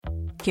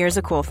Here's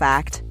a cool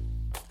fact.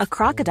 A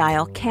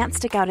crocodile can't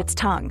stick out its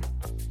tongue.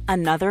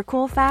 Another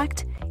cool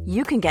fact,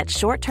 you can get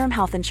short-term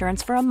health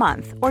insurance for a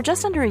month or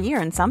just under a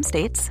year in some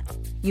states.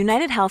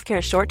 United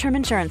Healthcare short-term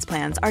insurance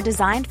plans are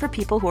designed for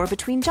people who are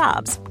between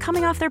jobs,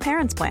 coming off their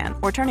parents' plan,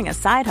 or turning a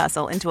side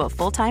hustle into a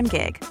full-time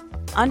gig.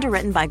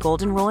 Underwritten by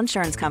Golden Rule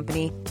Insurance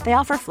Company, they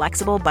offer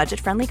flexible,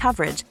 budget-friendly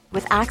coverage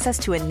with access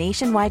to a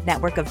nationwide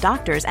network of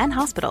doctors and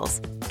hospitals.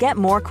 Get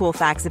more cool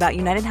facts about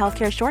United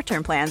Healthcare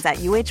short-term plans at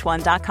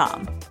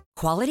uh1.com.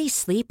 Quality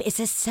sleep is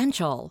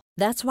essential.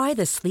 That's why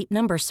the Sleep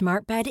Number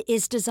Smart Bed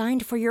is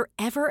designed for your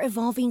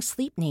ever-evolving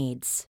sleep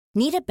needs.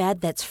 Need a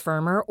bed that's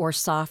firmer or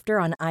softer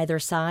on either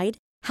side?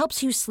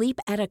 Helps you sleep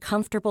at a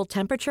comfortable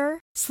temperature?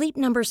 Sleep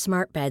Number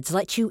Smart Beds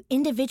let you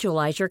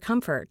individualize your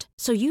comfort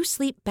so you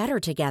sleep better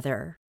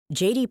together.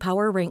 J.D.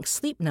 Power ranks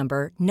Sleep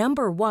Number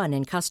number 1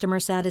 in customer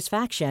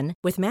satisfaction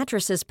with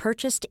mattresses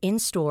purchased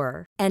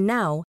in-store. And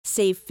now,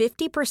 save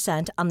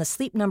 50% on the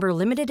Sleep Number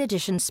Limited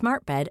Edition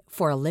Smart Bed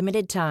for a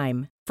limited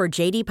time. For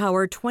J.D.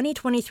 Power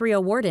 2023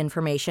 award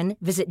information,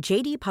 visit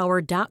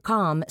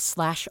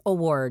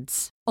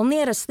jdpower.com/awards.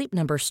 Only at a Sleep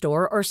Number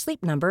store or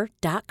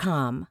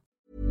sleepnumber.com.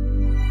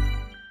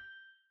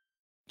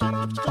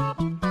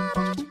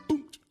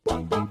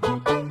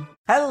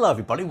 Hello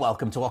everybody,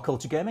 welcome to What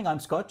Culture Gaming. I'm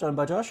Scott, joined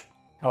by Josh.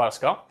 Hello,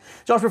 Scott.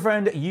 Josh, my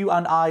friend, you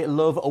and I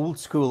love old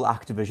school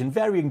Activision,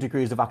 varying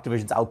degrees of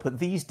Activision's output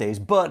these days,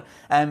 but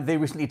they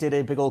recently did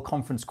a big old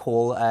conference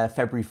call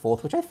February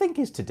 4th, which I think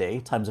is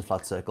today, times a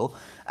flat circle,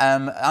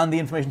 and the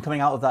information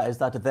coming out of that is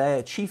that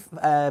their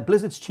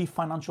Blizzard's chief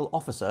financial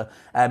officer,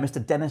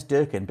 Mr. Dennis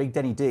Durkin, Big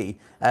Denny D,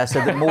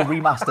 said that more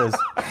remasters...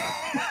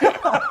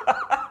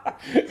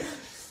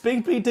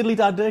 Big Diddly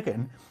Dad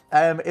Durkin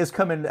is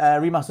coming,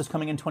 remasters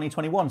coming in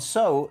 2021.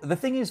 So the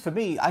thing is, for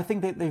me, I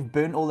think that they've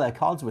burnt all their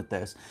cards with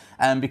this,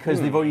 because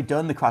they've already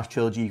done the Crash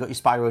trilogy. You got your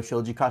Spyro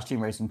trilogy, Crash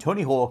Team Racing,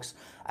 Tony Hawk's,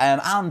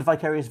 and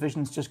Vicarious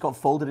Visions just got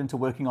folded into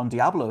working on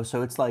Diablo.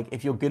 So it's like,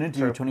 if you're gonna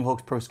do Tony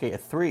Hawk's Pro Skater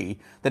 3,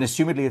 then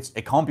assumedly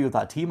it can't be with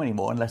that team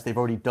anymore unless they've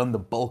already done the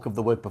bulk of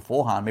the work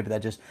beforehand. Maybe they're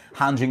just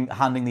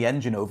handing the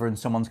engine over and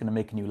someone's gonna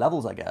make new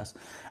levels, I guess.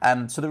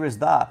 So there is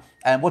that.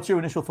 What's your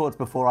initial thoughts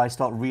before I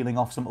start reeling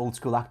off some old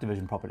school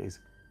Activision properties?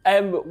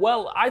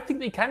 Well, I think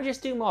they can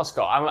just do more,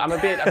 Scott. I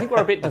think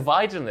we're a bit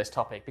divided on this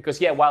topic because,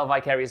 while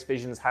Vicarious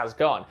Visions has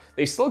gone,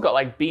 they've still got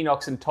like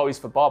Beanox and Toys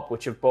for Bob,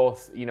 which have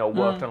both,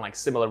 worked on like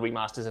similar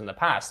remasters in the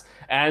past.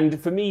 And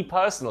for me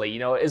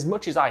personally, as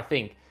much as I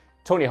think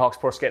Tony Hawk's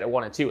Pro Skater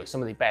 1 and 2 are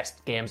some of the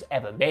best games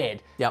ever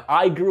made,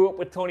 I grew up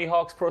with Tony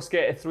Hawk's Pro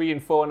Skater 3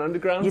 and 4 and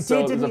Underground, there's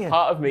a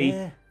part of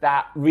me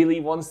that really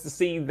wants to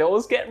see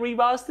those get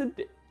remastered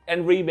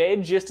and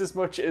remade just as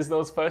much as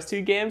those first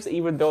two games,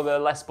 even though they're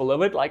less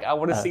beloved. Like, I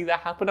want to see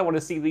that happen. I want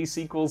to see these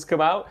sequels come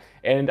out,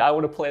 and I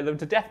want to play them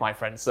to death, my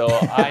friend. So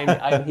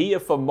I'm here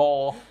for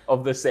more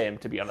of the same,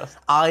 to be honest.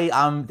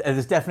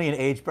 There's definitely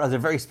an age, there's a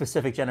very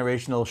specific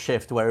generational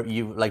shift where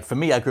for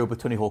me, I grew up with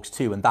Tony Hawk's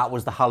 2, and that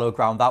was the hallowed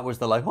ground. That was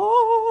the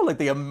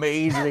the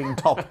amazing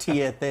top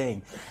tier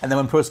thing. And then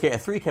when Pro Skater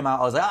 3 came out,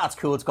 I was like, it's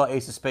cool, it's got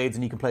Ace of Spades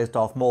and you can play as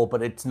Darth Maul,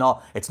 but it's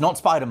not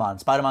Spider-Man.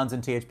 Spider-Man's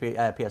in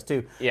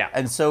PS2. Yeah.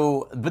 And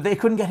so, but they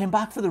couldn't get him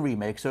back for the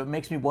remake, so it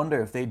makes me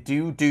wonder if they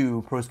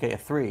do Pro Skater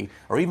 3,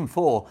 or even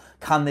 4,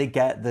 can they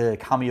get the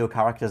cameo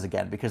characters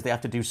again? Because they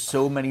have to do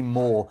so many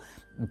more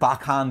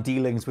backhand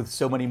dealings with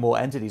so many more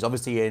entities.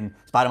 Obviously, in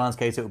Spider-Man's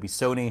case, it would be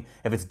Sony.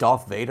 If it's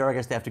Darth Vader, I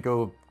guess they have to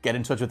go get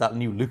in touch with that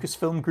new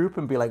Lucasfilm group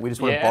and be like, we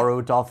just want to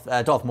borrow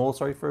Darth Maul,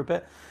 for a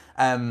bit.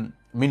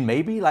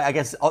 Maybe. I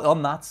guess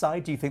on that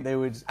side, do you think they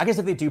would... I guess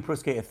if they do Pro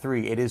Skater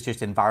 3, it is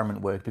just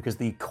environment work because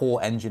the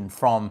core engine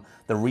from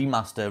the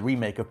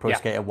remake of Pro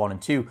Skater 1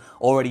 and 2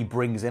 already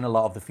brings in a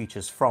lot of the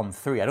features from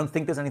 3. I don't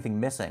think there's anything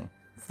missing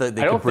that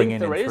they could bring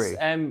in 3.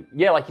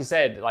 Like you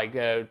said,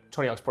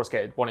 Tony Hawk's Pro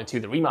Skater 1 and 2,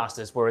 the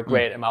remasters were a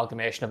great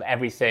amalgamation of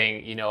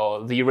everything,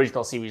 the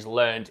original series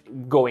learned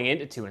going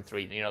into 2 and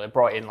 3. They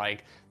brought in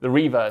the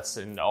reverts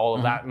and all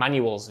of that,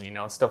 manuals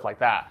and stuff like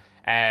that.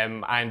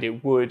 And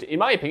it would, in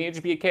my opinion,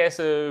 just be a case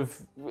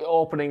of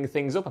opening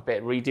things up a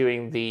bit,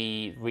 redoing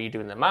the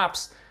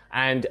maps,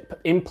 and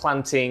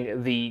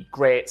implanting the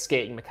great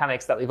skating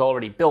mechanics that they've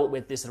already built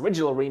with this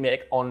original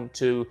remake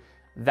onto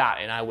that,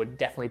 and I would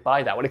definitely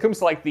buy that. When it comes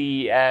to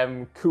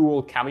the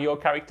cool cameo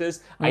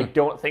characters, I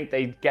don't think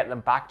they'd get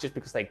them back just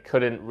because they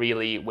couldn't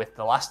really with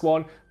the last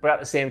one, but at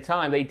the same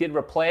time, they did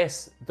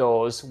replace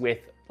those with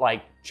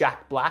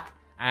Jack Black,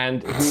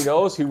 and who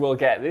knows who we'll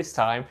get this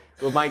time.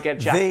 We might get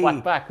Jack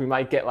Black back. We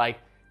might get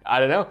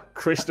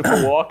Christopher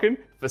Walken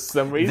for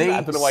some reason.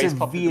 I don't know why he's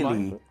popping in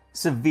mind.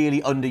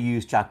 Severely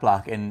underused Jack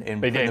Black in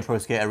the Pro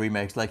Skater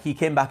remakes. He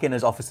came back in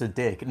as Officer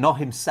Dick, not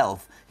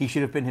himself. He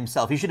should have been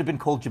himself. He should have been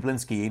called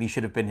Jablinski, and he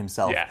should have been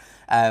himself.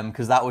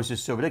 Because that was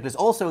just so ridiculous.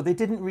 Also, they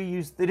didn't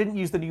use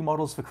the new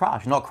models for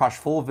Crash. Not Crash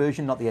 4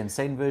 version, not the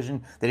Insane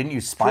version. They didn't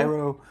use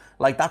Spyro.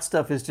 That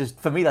stuff is just,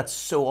 for me, that's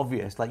so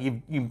obvious.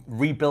 You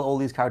rebuilt all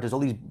these characters, all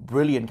these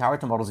brilliant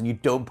character models, and you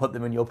don't put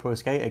them in your Pro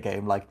Skater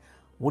game.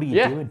 What are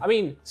you doing? I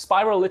mean,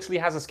 Spyro literally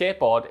has a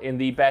skateboard in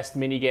the best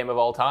minigame of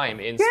all time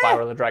in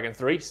Spyro the Dragon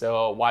 3,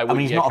 so why would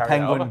he's not a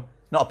penguin.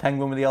 Not a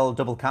penguin with the old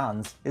double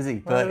cans, is he?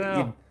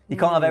 But you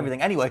can't have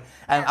everything. Anyway,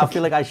 I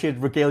feel like I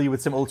should regale you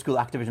with some old school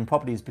Activision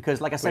properties because,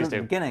 like I said at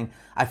the beginning,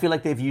 I feel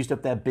like they've used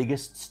up their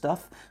biggest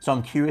stuff. So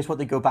I'm curious what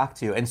they go back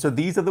to. And so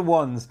these are the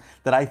ones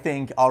that I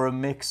think are a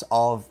mix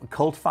of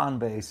cult fan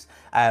base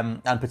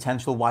and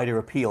potential wider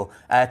appeal.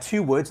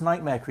 2 words,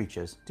 Nightmare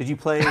Creatures. Did you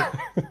play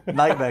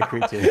Nightmare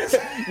Creatures?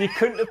 You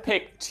couldn't have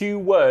picked 2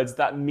 words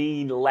that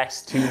mean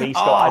less to me,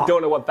 Scott. I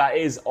don't know what that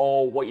is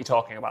or what you're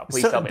talking about.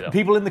 Please tell me though.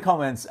 People in the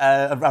comments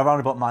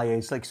around about my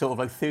age, like sort of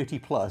like 30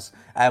 plus,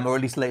 or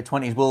at least late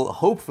 20s, will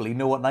hopefully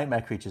know what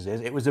Nightmare Creatures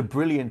is. It was a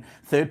brilliant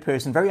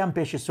third-person, very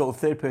ambitious sort of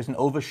third-person,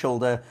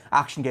 over-shoulder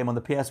action game on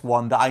the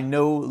PS1 that I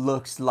know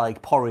looks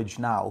like porridge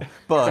now,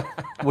 but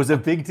was a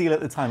big deal at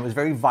the time. It was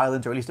very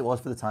violent, or at least it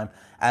was for the time,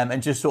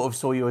 and just sort of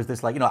saw you as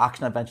this like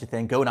action-adventure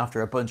thing, going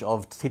after a bunch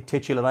of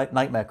titular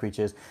nightmare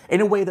creatures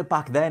in a way that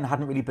back then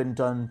hadn't really been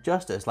done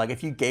justice. Like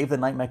if you gave the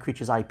Nightmare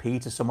Creatures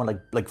IP to someone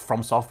like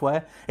From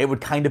Software, it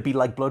would kind of be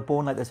like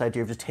Bloodborne, like this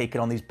idea of just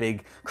taking on these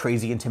big,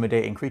 crazy,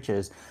 intimidating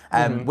creatures,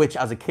 which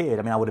as a kid,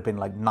 I mean, I would have been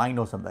like 9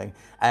 or something.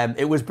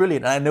 It was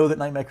brilliant, and I know that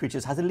Nightmare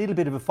Creatures has a little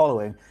bit of a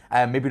following,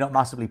 maybe not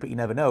massively, but you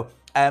never know.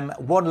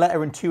 1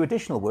 letter and 2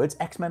 additional words,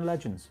 X-Men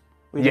Legends.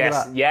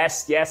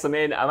 Yes, I'm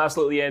in. I'm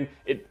absolutely in.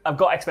 I've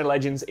got X-Men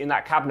Legends in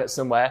that cabinet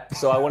somewhere,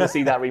 so I want to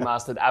see that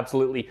remastered,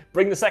 absolutely.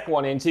 Bring the second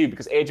one in too,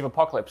 because Age of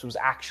Apocalypse was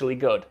actually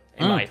good,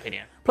 in my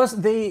opinion. Plus,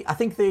 I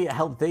think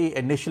they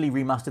initially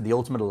remastered the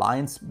Ultimate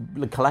Alliance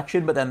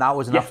collection, but then that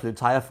was an absolute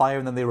tire fire,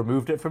 and then they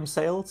removed it from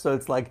sale. So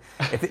it's like,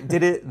 if it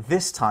did it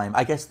this time,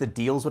 I guess the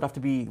deals would have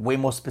to be way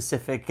more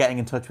specific, getting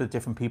in touch with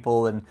different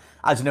people, and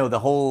as you know, the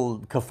whole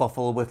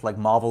kerfuffle with like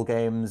Marvel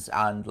games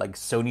and like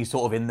Sony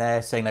sort of in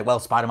there saying like, well,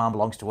 Spider-Man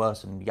belongs to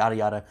us and yada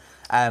yada.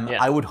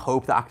 I would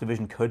hope that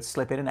Activision could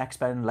slip in an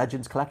X-Men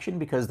Legends collection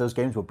because those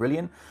games were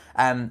brilliant.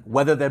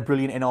 Whether they're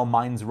brilliant in our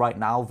minds right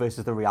now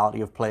versus the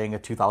reality of playing a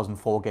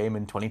 2004 game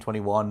in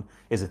 2021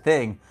 is a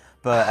thing,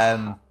 but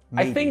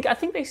maybe. I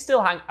think they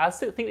still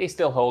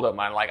hold up,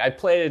 man. Like I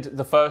played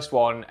the first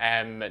one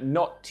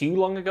not too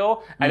long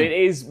ago, and it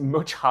is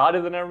much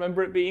harder than I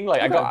remember it being.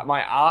 Like I got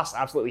my ass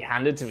absolutely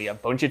handed to me a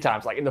bunch of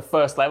times. Like in the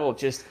first level,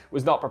 just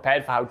was not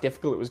prepared for how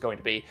difficult it was going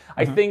to be.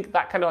 I think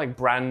that kind of like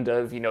brand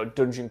of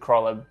dungeon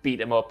crawler,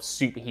 beat 'em up,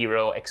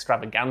 superhero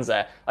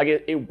extravaganza, like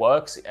it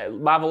works.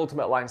 Marvel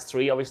Ultimate Alliance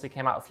 3 obviously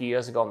came out a few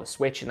years ago on the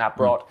Switch, and that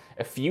brought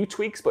a few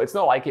tweaks, but it's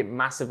not like it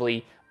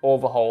massively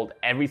overhauled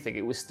everything.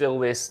 It was still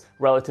this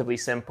relatively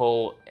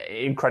simple,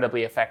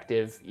 incredibly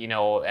effective, beat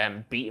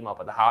 'em up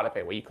at the heart of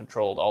it, where you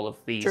controlled all of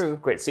these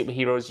great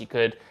superheroes. You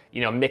could,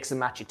 mix and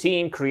match your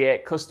team,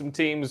 create custom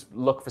teams,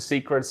 look for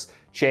secrets,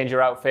 change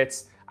your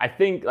outfits. I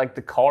think like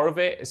the core of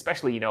it,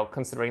 especially,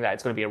 considering that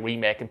it's going to be a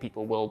remake and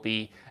people will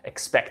be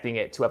expecting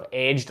it to have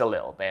aged a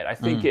little bit, I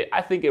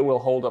think it will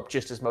hold up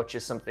just as much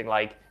as something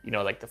like,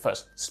 like the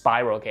first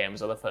Spyro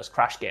games or the first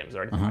Crash games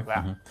or anything like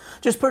that.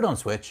 Just put it on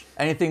Switch.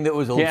 Anything that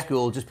was old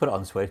school, just put it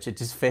on Switch. It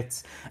just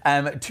fits.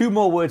 2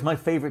 more words, my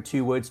favorite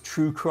 2 words,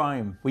 true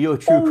crime. Were you a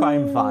true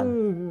crime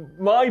fan?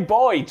 My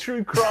boy,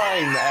 True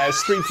Crime,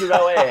 Streets of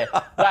LA.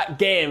 That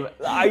game,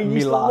 I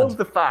used to love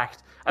the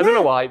fact. I don't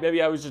know why.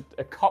 Maybe I was just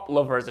a cop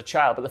lover as a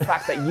child, but the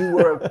fact that you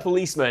were a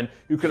policeman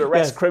who could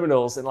arrest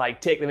criminals and like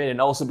take them in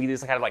and also be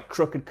this kind of like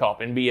crooked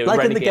cop and be a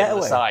renegade on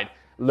the side.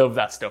 Love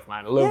that stuff,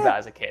 man. Love that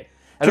as a kid.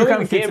 True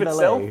Crime Streets of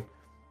LA.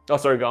 Oh,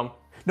 sorry, go on.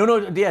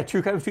 No,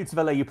 True Crime Streets of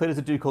LA, you played as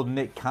a dude called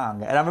Nick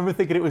Kang, and I remember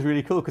thinking it was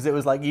really cool because it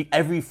was like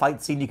every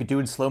fight scene you could do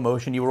in slow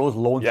motion, you were always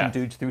launching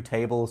dudes through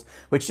tables,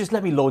 which just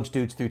let me launch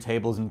dudes through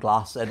tables and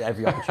glass at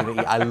every opportunity.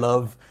 I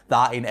love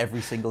that in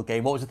every single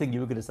game. What was the thing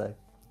you were going to say?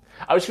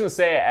 I was going to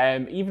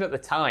say, even at the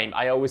time,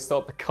 I always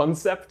thought the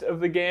concept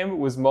of the game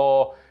was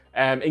more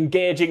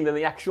engaging than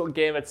the actual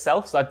game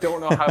itself, so I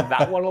don't know how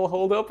that one will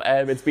hold up.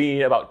 It's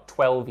been about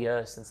 12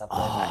 years since I've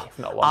played that, if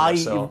not longer.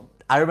 So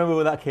I remember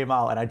when that came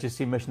out, and I just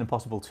seen Mission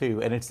Impossible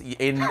 2, and it's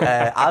in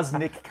as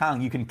Nick Kang,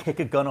 you can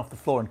kick a gun off the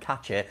floor and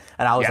catch it,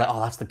 and I was like,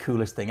 oh, that's the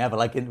coolest thing ever,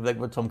 like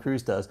what Tom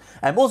Cruise does.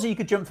 Also, you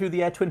could jump through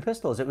the air twin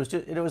pistols. It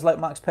was like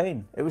Max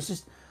Payne. It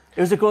was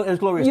a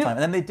glorious time.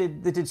 And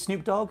then they did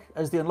Snoop Dogg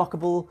as the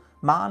unlockable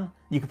man.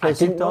 You could play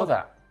Snoop Dogg.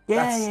 I didn't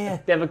know that. Yeah.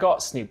 Never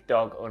got Snoop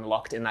Dogg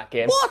unlocked in that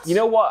game. What? You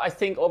know what I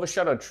think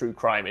overshadowed True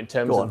Crime in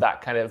terms of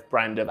that kind of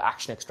brand of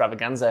action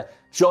extravaganza?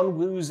 John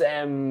Woo's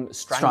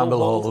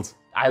Stranglehold.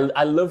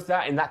 I loved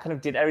that, and that kind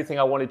of did everything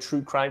I wanted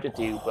True Crime to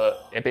do,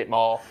 but a bit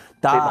more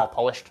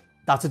polished.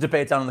 That's a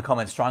debate down in the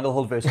comments.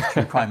 Stranglehold versus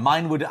True Crime.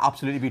 Mine would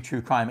absolutely be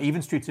True Crime.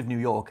 Even Streets of New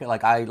York,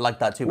 like I like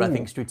that too, but I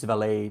think Streets of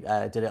LA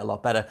did it a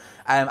lot better.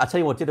 I tell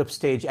you what did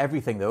upstage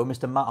everything though,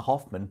 Mr. Matt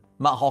Hoffman.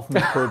 Matt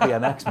Hoffman's pro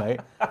BMX, mate.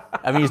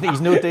 I mean,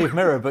 he's no Dave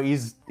Mirra, but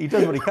he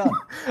does what he can.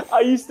 I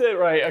used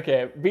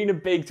to, being a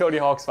big Tony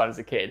Hawk's fan as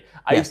a kid,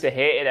 I used to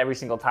hate it every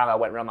single time I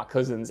went around my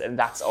cousins, and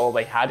that's all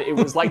they had. It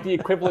was like the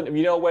equivalent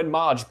of, when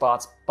Marge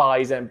buys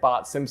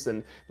Bart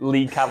Simpson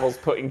Lee Cavill's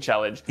putting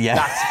challenge. Yeah.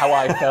 That's how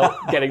I felt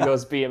getting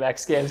those BMX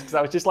BMX games because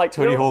I was just like,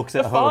 Tony Hawk's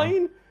at home.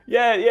 Fine.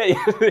 Yeah,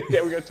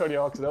 we got Tony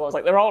Hawk's at home. I was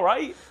like, they're all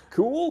right,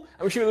 cool.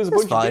 I'm sure there's a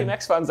bunch of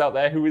BMX fans out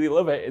there who really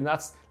love it, and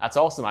that's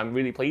awesome. I'm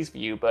really pleased for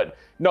you, but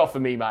not for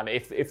me, man.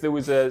 If there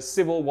was a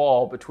civil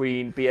war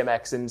between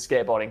BMX and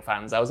skateboarding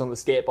fans, I was on the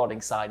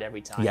skateboarding side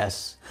every time.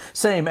 Yes,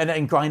 same.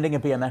 And grinding a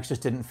BMX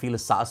just didn't feel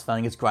as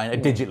satisfying as grinding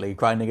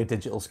a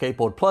digital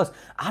skateboard. Plus,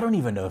 I don't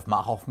even know if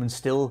Matt Hoffman's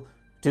still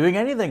doing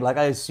anything. Like,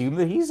 I assume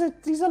that he's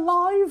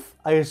alive.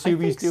 I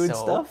assume he's doing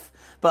stuff.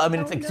 But I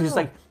mean, it's just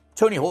like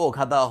Tony Hawk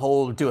had that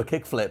whole do a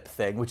kickflip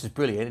thing, which is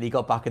brilliant, and he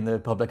got back in the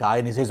public eye,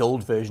 and his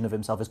old version of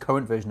himself, his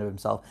current version of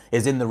himself,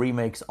 is in the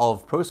remakes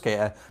of Pro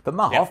Skater. But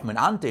Matt Hoffman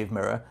and Dave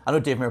Mirra, I know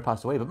Dave Mirra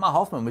passed away, but Matt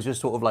Hoffman was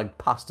just sort of like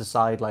passed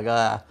aside, like,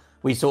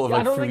 we sort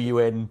of threw you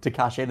in to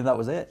cash in, and that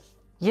was it.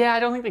 Yeah, I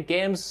don't think the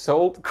games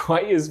sold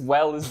quite as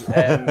well as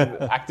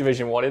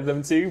Activision wanted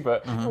them to,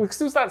 but because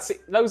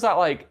there was that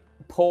like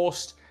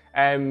post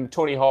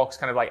Tony Hawk's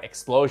kind of like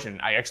explosion.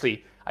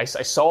 I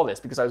saw this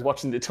because I was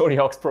watching the Tony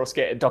Hawk's Pro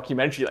Skater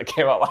documentary that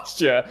came out last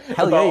year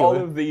about all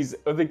of these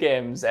other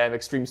games,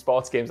 extreme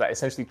sports games that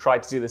essentially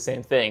tried to do the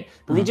same thing,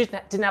 but they just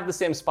didn't have the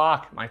same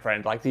spark, my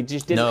friend. Like, they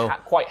just didn't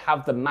quite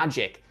have the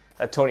magic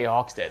that Tony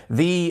Hawk's did.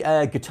 The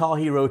Guitar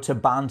Hero to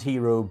Band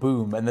Hero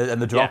boom and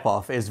the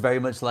drop-off is very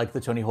much like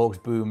the Tony Hawk's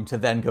boom to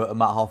then go to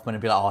Matt Hoffman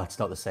and be like, oh, it's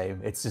not the same.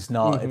 It's just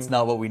not, it's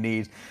not what we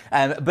need.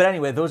 But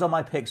anyway, those are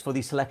my picks for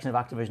the selection of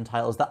Activision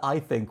titles that I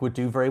think would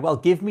do very well.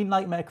 Give me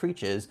Nightmare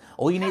Creatures.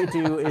 All you need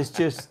to do is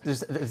just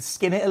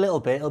skin it a little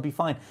bit. It'll be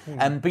fine.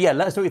 But yeah,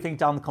 let us know what you think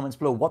down in the comments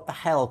below. What the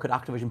hell could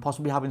Activision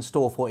possibly have in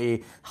store for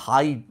a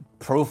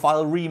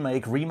high-profile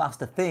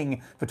remaster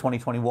thing for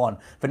 2021?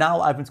 For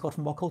now, I've been Scott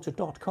from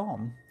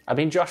WhatCulture.com. I've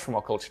been Josh from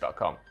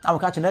WhatCulture.com. And we'll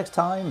catch you next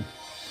time.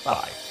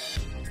 Bye.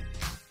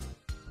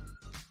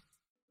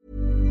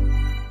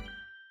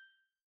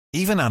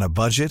 Even on a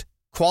budget,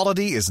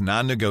 quality is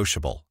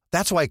non-negotiable.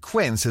 That's why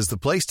Quince is the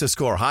place to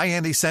score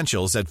high-end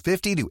essentials at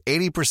 50 to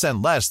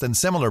 80% less than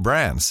similar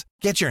brands.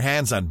 Get your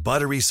hands on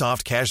buttery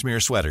soft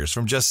cashmere sweaters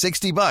from just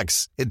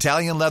 $60,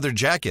 Italian leather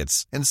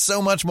jackets, and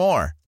so much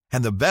more.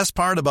 And the best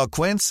part about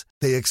Quince,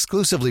 they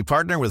exclusively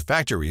partner with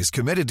factories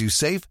committed to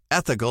safe,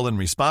 ethical, and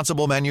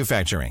responsible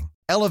manufacturing.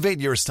 Elevate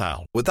your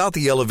style without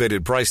the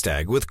elevated price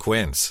tag with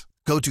Quince.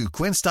 Go to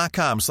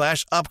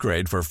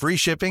quince.com/upgrade for free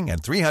shipping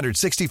and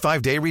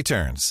 365-day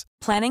returns.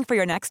 Planning for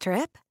your next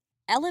trip?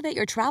 Elevate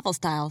your travel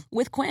style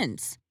with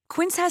Quince.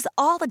 Quince has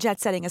all the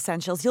jet-setting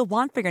essentials you'll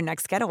want for your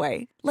next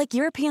getaway, like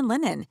European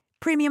linen,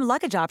 premium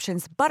luggage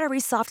options, buttery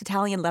soft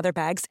Italian leather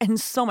bags, and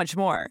so much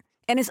more.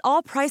 And is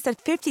all priced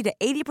at 50 to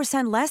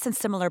 80% less than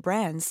similar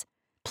brands.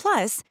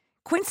 Plus,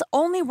 Quince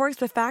only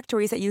works with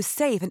factories that use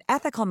safe and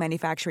ethical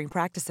manufacturing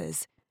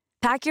practices.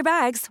 Pack your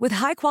bags with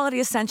high-quality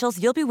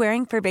essentials you'll be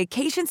wearing for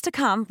vacations to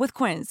come with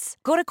Quince.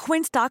 Go to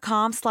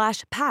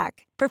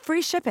quince.com/pack for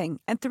free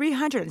shipping and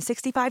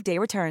 365-day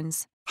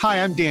returns.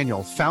 Hi, I'm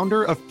Daniel,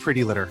 founder of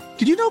Pretty Litter.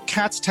 Did you know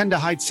cats tend to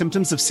hide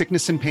symptoms of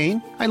sickness and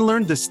pain? I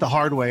learned this the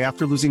hard way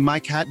after losing my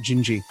cat,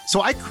 Gingy.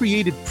 So I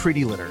created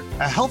Pretty Litter,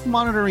 a health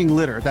monitoring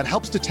litter that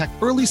helps detect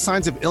early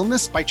signs of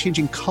illness by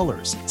changing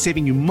colors,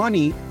 saving you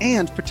money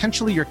and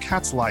potentially your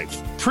cat's life.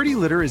 Pretty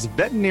Litter is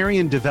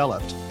veterinarian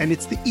developed, and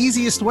it's the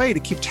easiest way to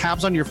keep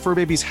tabs on your fur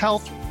baby's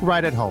health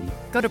right at home.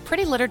 Go to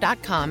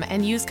prettylitter.com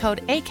and use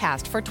code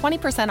ACAST for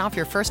 20% off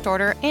your first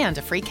order and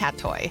a free cat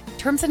toy.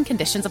 Terms and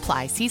conditions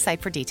apply. See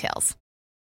site for details.